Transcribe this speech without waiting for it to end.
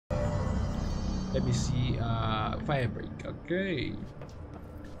Let me see. Fire break. Okay.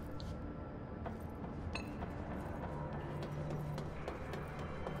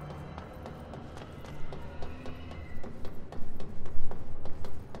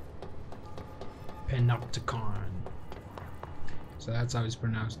 Panopticon. So that's how it's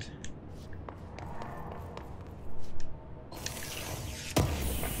pronounced.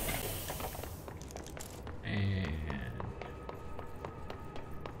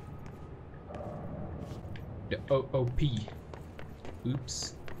 The OOP.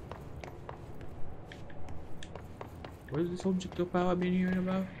 Oops. What is this object of power I've been hearing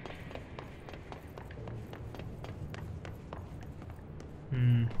about?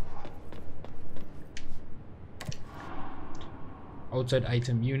 Outside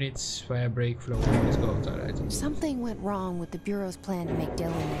item units, fire break, flow. Let's go outside items. Something went wrong with the Bureau's plan to make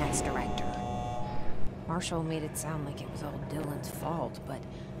Dylan the next director. Marshall made it sound like it was all Dylan's fault, but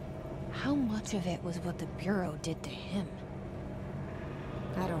how much of it was what the Bureau did to him?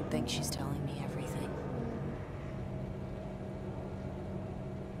 I don't think she's telling me everything.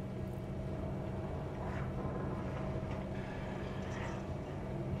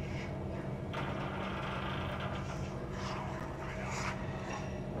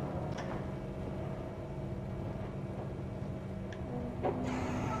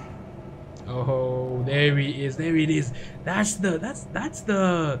 Oh, there he is. There it is. That's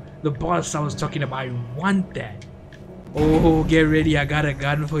the boss I was talking about. I want that. Oh, get ready. I got a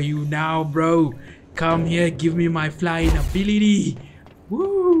gun for you now, bro. Come here. Give me my flying ability.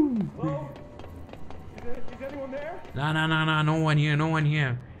 Woo. Hello? Is anyone there? Nah. No one here. No one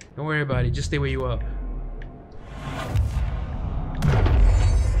here. Don't worry about it. Just stay where you are.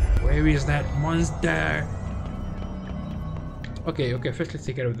 Where is that monster? Okay, first let's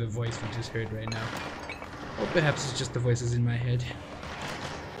take care of the voice we just heard right now. Or perhaps it's just the voices in my head.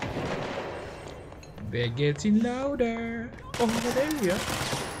 They're getting louder. Oh, there we are.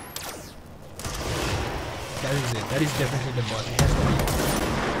 That is it. That is definitely the boss. It has to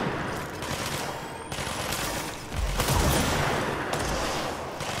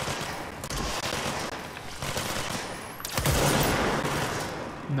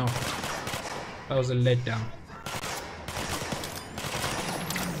be. No. That was a letdown.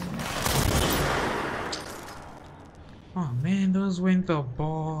 Oh man, those weren't the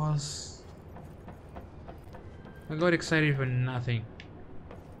boss. I got excited for nothing.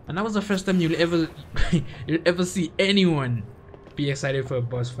 And that was the first time you'll ever see anyone be excited for a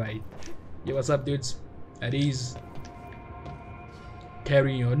boss fight. Yo, what's up, dudes? At ease.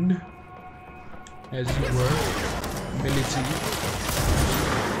 Carry on. As you were. Military.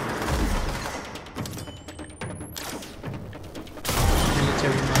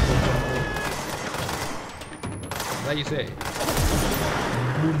 Military mumbo jumbo. What you say?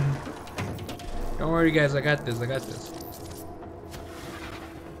 Boom. Don't worry guys, I got this.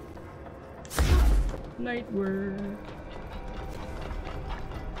 Light work.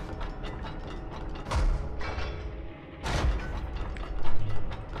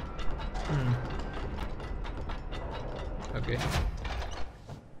 Okay.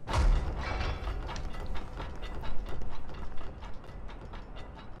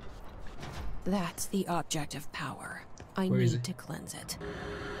 That's the object of power. I Where is need it? to cleanse it.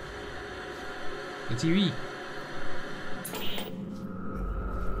 The TV.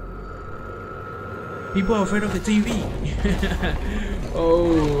 People are afraid of the TV.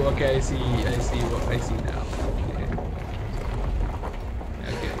 Oh, okay. I see what I see now.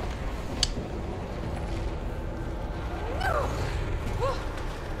 Okay.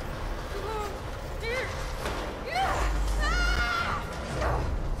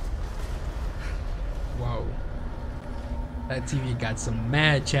 Wow. That TV got some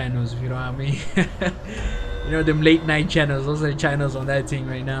mad channels, if you know what I mean. You know them late night channels, those are the channels on that thing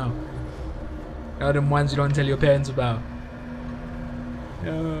right now. All them ones you don't tell your parents about.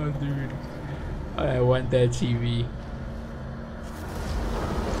 Oh dude. I want that TV.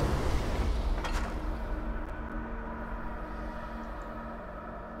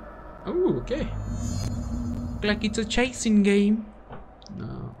 Oh, okay. Look like it's a chasing game.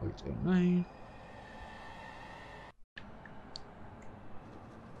 No, it's online.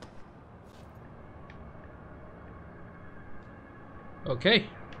 Okay.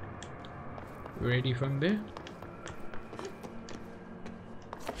 Ready from there?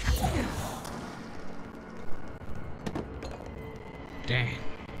 Damn.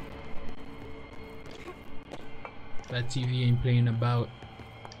 That TV ain't playing about.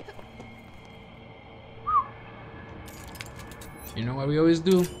 You know what we always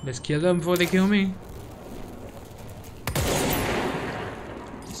do? Let's kill them before they kill me.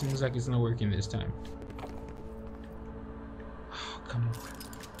 Seems like it's not working this time. Oh, come on.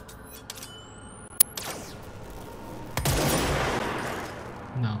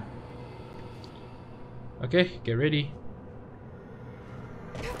 No. Okay, get ready.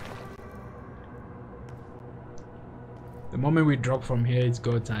 The moment we drop from here, it's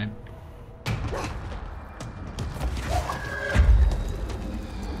go time.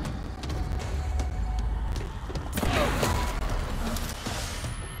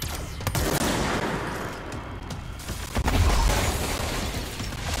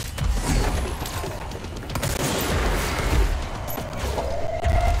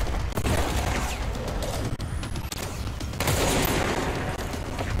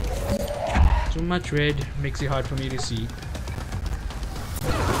 Too much red makes it hard for me to see.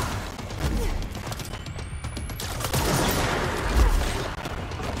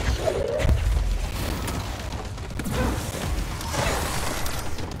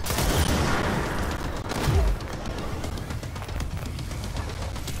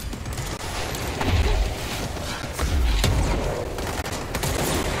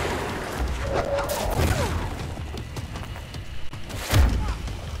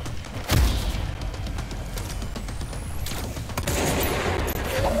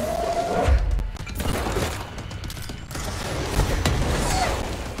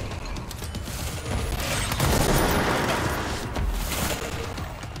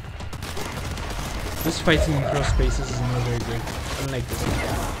 This fighting in cross spaces is not very good. I don't like this.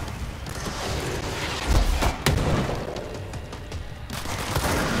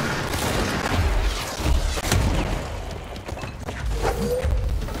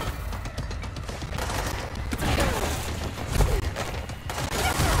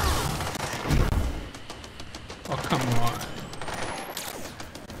 Oh, come on.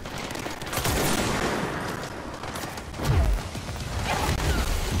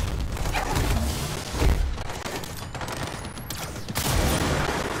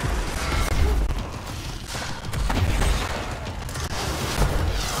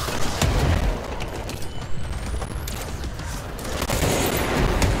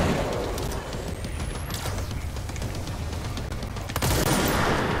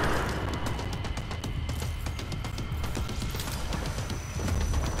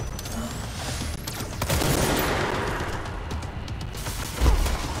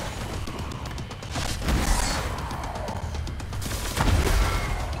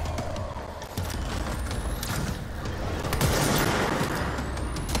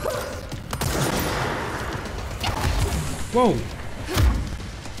 Whoa!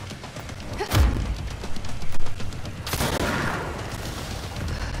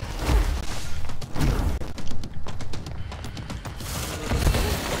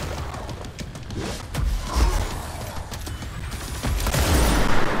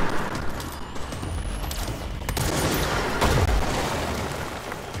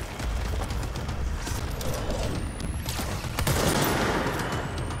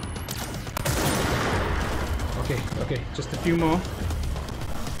 Okay, just a few more.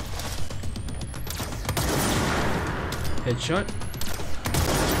 Headshot.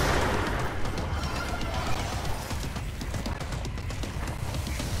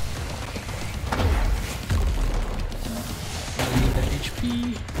 I need that HP.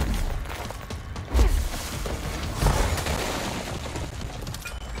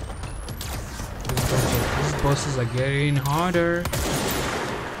 These bosses are getting harder.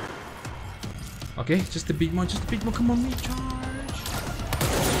 Okay, just a bit more, come on, recharge.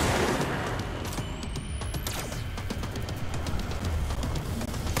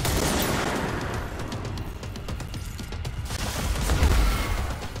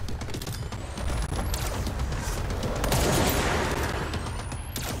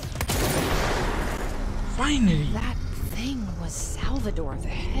 Finally! That thing was Salvador, the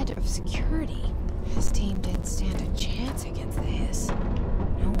head of security. His team didn't stand a chance against the Hiss.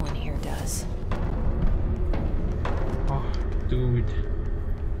 No one here does. Oh, dude.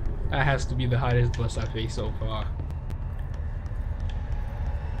 That has to be the hardest boss I faced so far.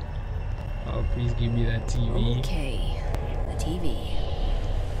 Oh, please give me that TV. Okay, the TV.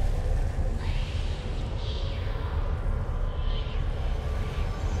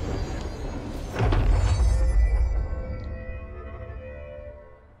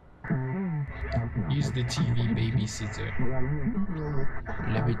 Use the TV babysitter.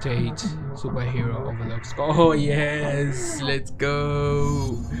 Levitate. Superhero overlocks. Oh yes, let's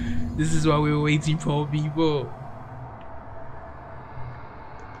go. This is what we were waiting for, people.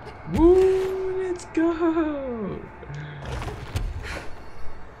 Woo, let's go.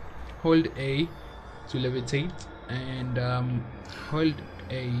 Hold A to levitate and hold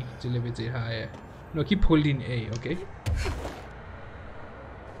A to levitate higher. No, keep holding A, okay?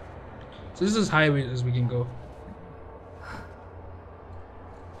 So this is as high as we can go.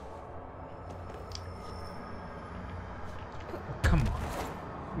 Oh, come on.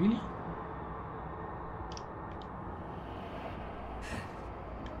 Really?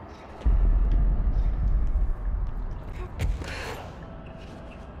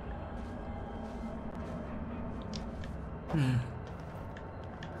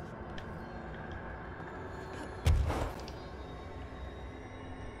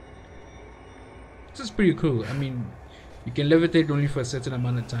 This is pretty cool. I mean, you can levitate only for a certain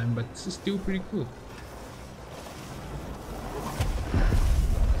amount of time, but this is still pretty cool.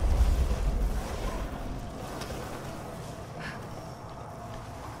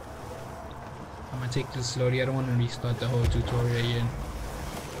 I'm gonna take this slowly. I don't want to restart the whole tutorial again.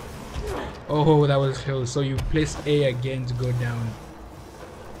 Oh, that was close. So you place A again to go down.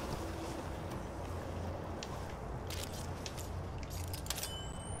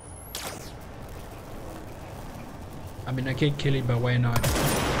 I mean, I can't kill it, but why not?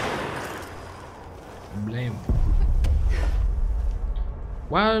 Blame.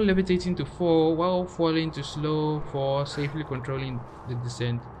 While levitating to 4, while falling to slow 4, safely controlling the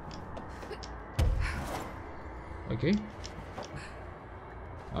descent. Okay.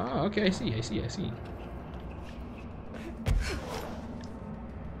 Oh, okay, I see. This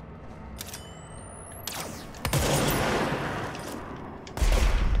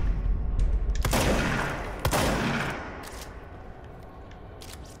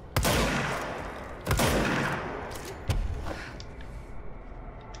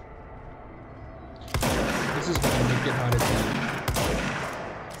is gonna make it harder to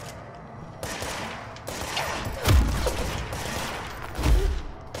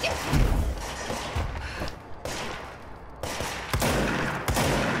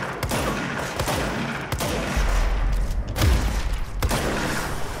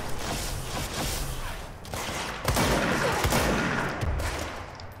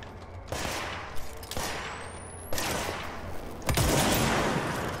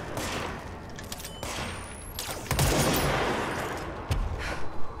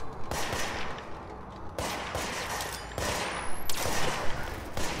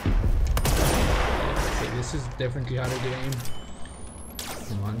This is definitely harder to aim.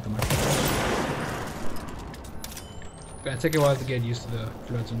 Come on. Gonna take a while to get used to the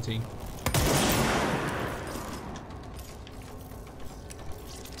floating thing.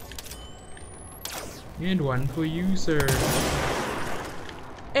 And one for you, sir.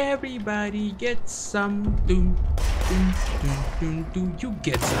 Everybody gets some. Do you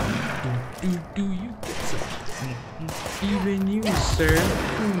get some? Do you get some? Even you, sir.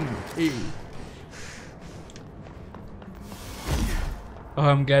 Hey. Oh,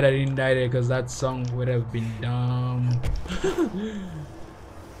 I'm glad I didn't die there because that song would have been dumb.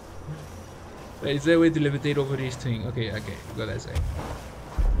 Wait, is there a way to levitate over this thing? Okay, go that side.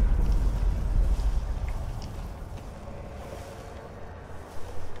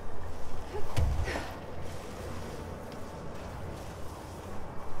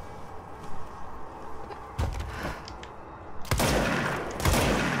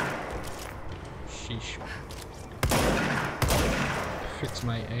 Sheesh. Fix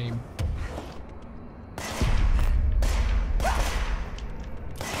my aim.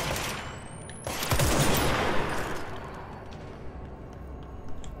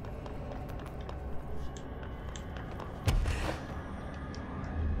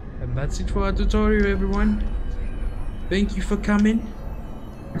 And that's it for our tutorial, everyone. Thank you for coming.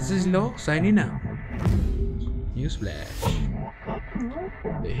 This is Lo signing out. Newsflash.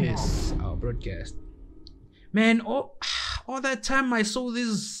 This is our broadcast. Man, all that time I saw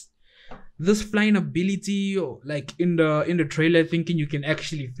this flying ability, or like in the trailer, thinking you can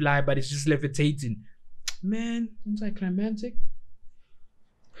actually fly, but it's just levitating. Man, anticlimactic.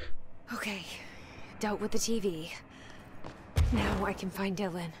 Okay, dealt with the TV. Now I can find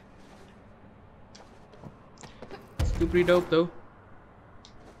Dylan. Still pretty dope though.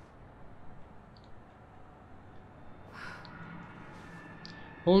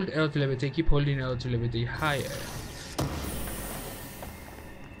 Hold L to levitate. Keep holding L to levitate higher.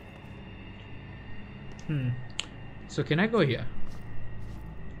 So can I go here?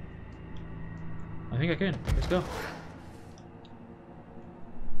 I think I can. Let's go.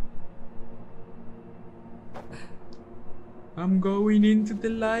 I'm going into the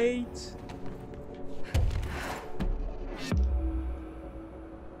light.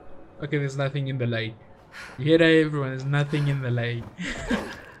 Okay, there's nothing in the light. You hear that, everyone? There's nothing in the light.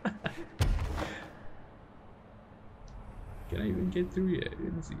 Can I even get through here?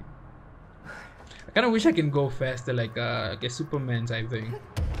 Let's see. I kind of wish I can go faster, like a Superman type thing.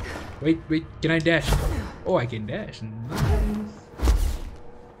 Wait, can I dash? Oh, I can dash. Nice.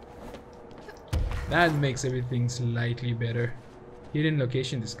 That makes everything slightly better. Hidden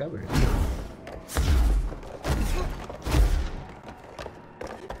location discovered.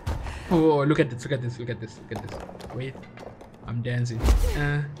 Oh, look at this, look at this, look at this, look at this. Wait, I'm dancing.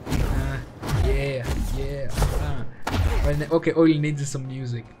 Yeah. Okay, all you need is some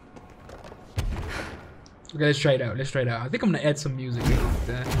music. Okay, let's try it out. Let's try it out. I think I'm gonna add some music.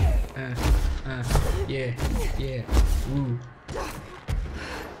 Yeah. Ooh.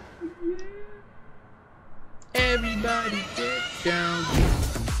 Everybody get down.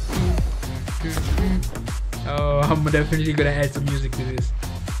 Oh, I'm definitely gonna add some music to this.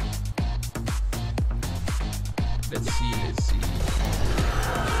 Let's see.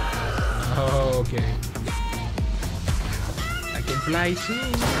 Oh, okay. I can fly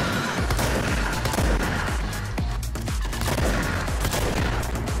too.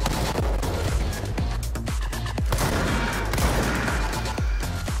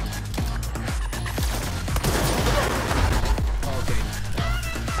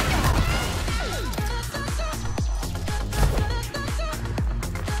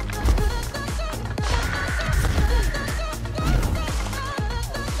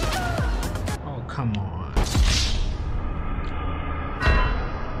 Come on.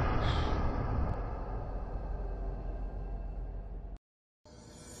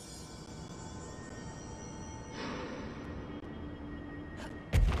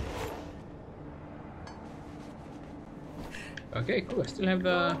 Okay, cool. I still have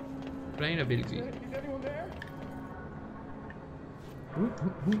the flying ability. Is anyone there? Who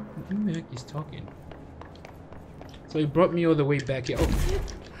the heck is talking? So he brought me all the way back here. Oh.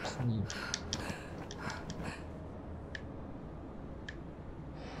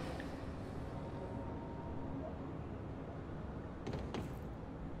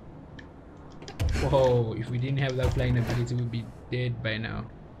 Whoa, if we didn't have that flying ability, we'd be dead by now.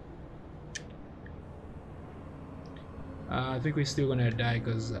 I think we're still gonna die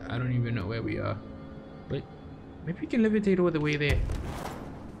because I don't even know where we are. But maybe we can levitate all the way there.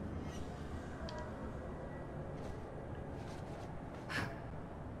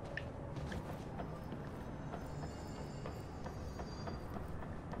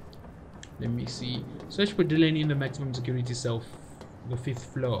 Let me see. Search for Delaney in the maximum security cell, the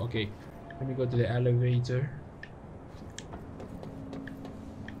 5th floor. Okay, let me go to the elevator.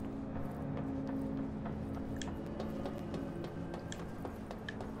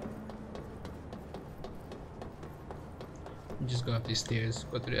 Just go up the stairs,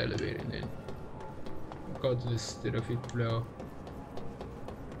 go to the elevator, and then go to the 5th floor.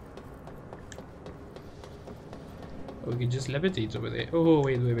 Oh, we can just levitate over there. Oh,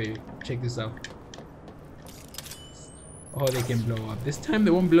 wait. Check this out. Oh, they can blow up. This time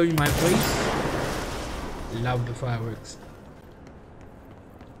they won't blow in my face. Love the fireworks.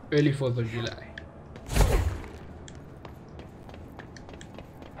 Early 4th of July.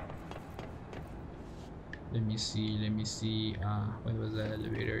 Let me see. What was the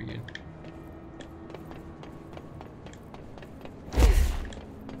elevator again?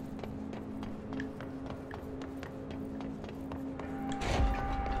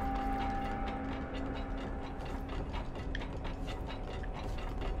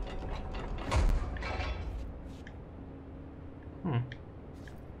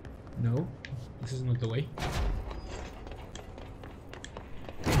 No, this is not the way.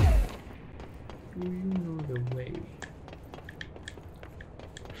 Do you know the way?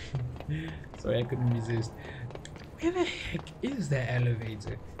 Sorry, I couldn't resist. Where the heck is that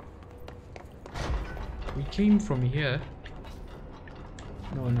elevator? We came from here.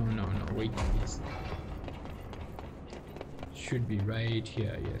 No. Wait, please. Should be right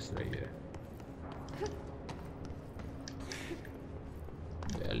here. Yes, right here.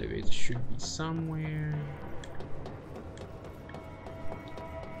 The elevator should be somewhere.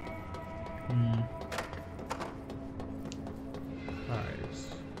 Cars.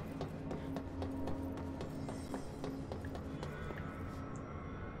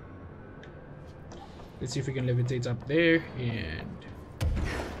 Let's see if we can levitate up there and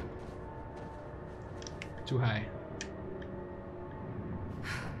too high.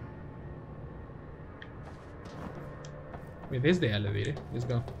 Wait, there's the elevator. Let's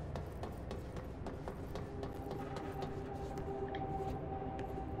go.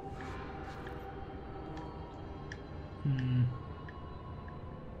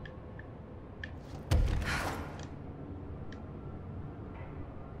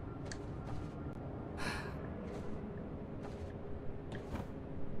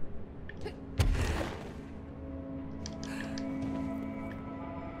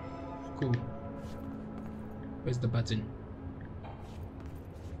 cool. Where's the button?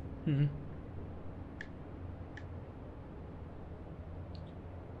 And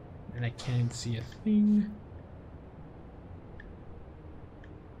I can't see a thing.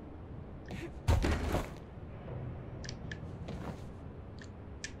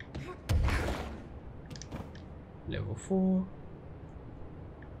 Level 4.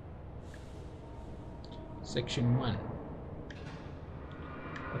 Section 1.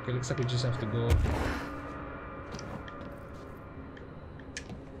 Okay, looks like we just have to go up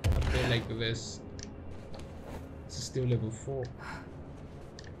there like this. This is still level 4.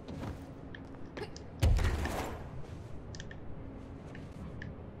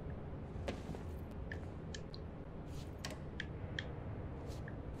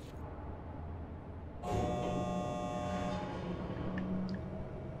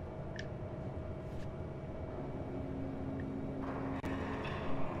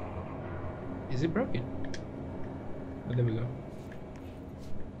 Is it broken? Oh, there we go.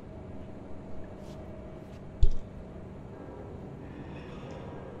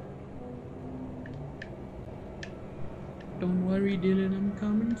 Don't worry, Dylan, I'm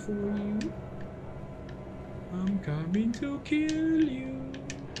coming for you. I'm coming to kill you.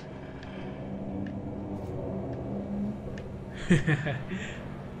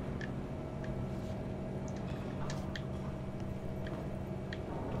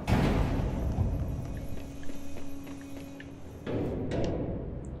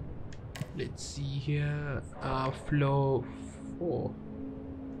 Let's see here. Flow 4.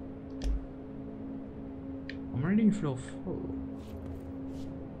 I'm reading flow 4.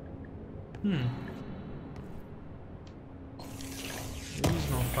 There's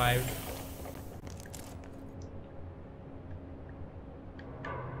no 5.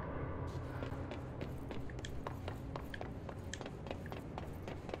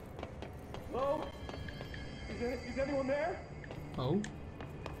 Hello? Is anyone there? Oh.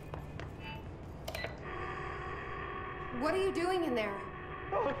 What are you doing in there?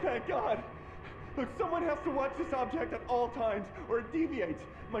 Oh, thank God. Look, someone has to watch this object at all times, or it deviates.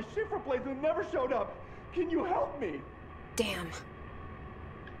 My shift replacement never showed up. Can you help me? Damn.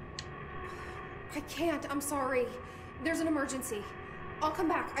 I can't, I'm sorry. There's an emergency. I'll come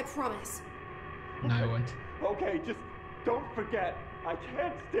back, I promise. No, I won't. Okay, just don't forget. I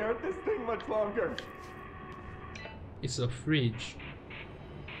can't stare at this thing much longer. It's a fridge.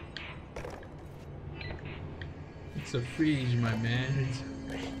 It's a fridge, my man.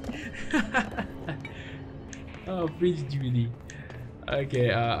 Oh, fridge duty.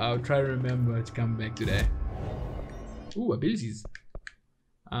 Okay, I'll try to remember to come back to that. Ooh, abilities.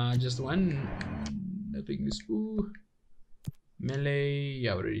 Just one. Nothing useful. Melee.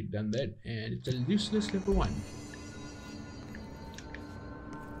 Yeah, already done that. And it's a useless level 1.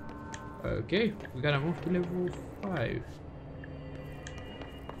 Okay, we gotta move to level 5.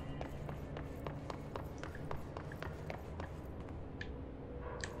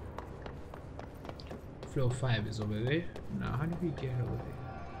 Flow 5 is over there. Now, how do we get over there?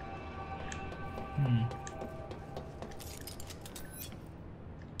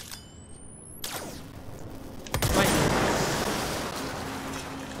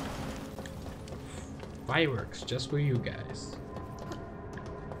 Fireworks, just for you guys.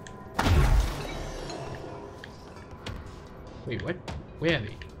 Wait, what? Where are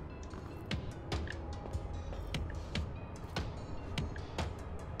they?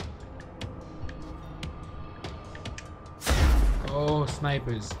 Oh,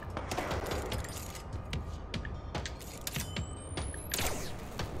 snipers.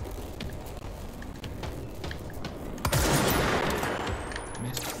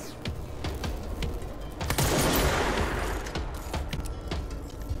 Missed.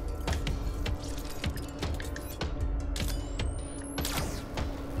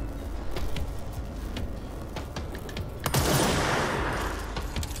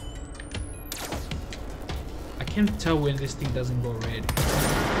 I can't tell when this thing doesn't go red.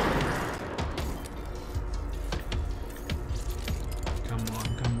 Come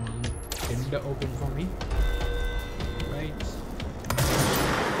on, come on. Can you open for me? Right.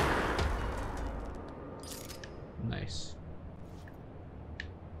 Nice.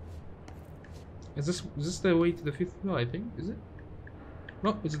 Is this the way to the 5th floor, I think? Is it?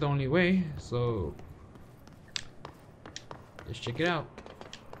 No, it's the only way, so let's check it out.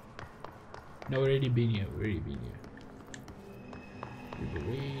 No, we've already been here. We've already been here. We've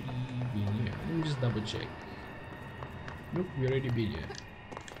already been here. Let me just double check. Nope, we already been here.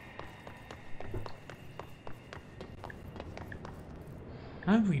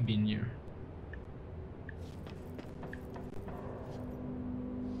 Have we been here?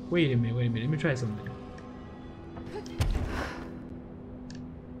 Wait a minute, let me try something.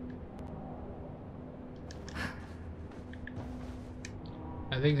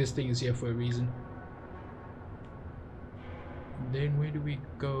 I think this thing is here for a reason. Then where do we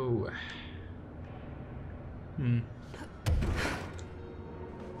go?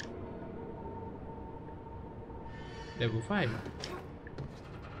 Level 5.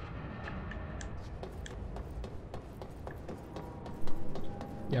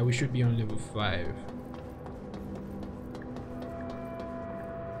 Yeah, we should be on level 5.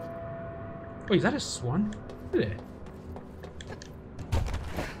 Oh, is that a swan? Look at that.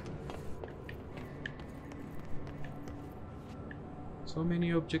 So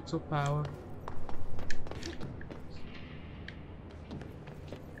many objects of power.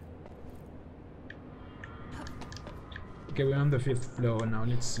 Okay, we're on the 5th floor now.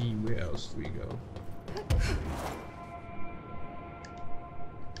 Let's see where else we go.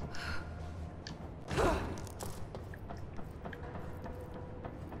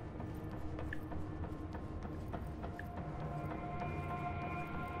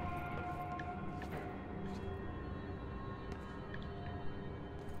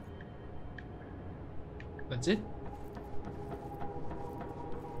 That's it?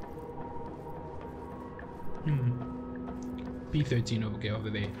 P13 over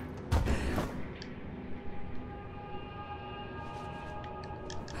there.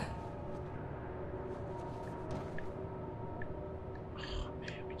 Oh,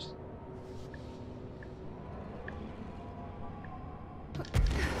 man, we just...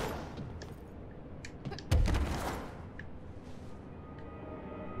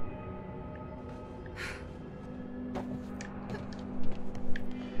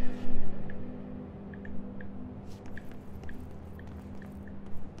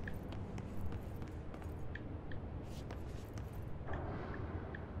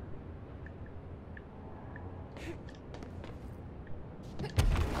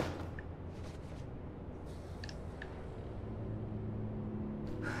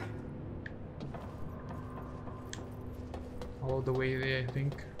 all the way there, I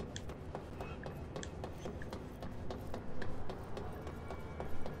think.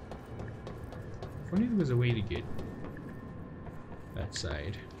 If only there was a way to get that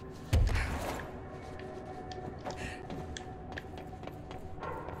side.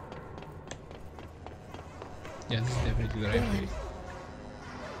 Yeah, this is definitely the right place.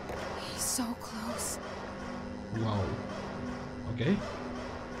 He's so close. Wow. Okay.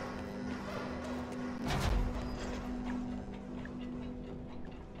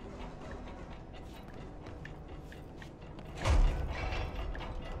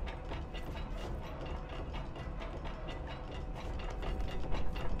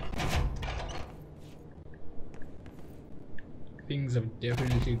 Things have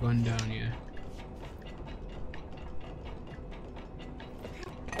definitely gone down here.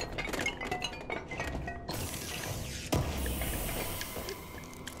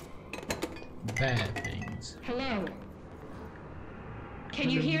 Bad things. Hello? Can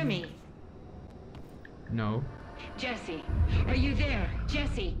you hear me? No. Jesse, are you there?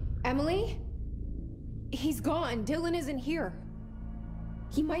 Jesse! Emily? He's gone. Dylan isn't here.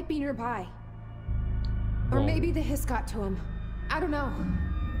 He might be nearby. Or Whoa. maybe the hiss got to him. I don't know.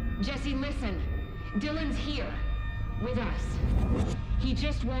 Jesse, listen. Dylan's here. With us. He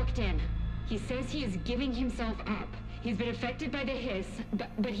just walked in. He says he is giving himself up. He's been affected by the hiss,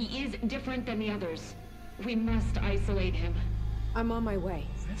 but he is different than the others. We must isolate him. I'm on my way.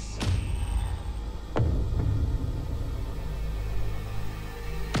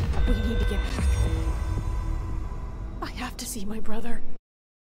 We need to get back. I have to see my brother.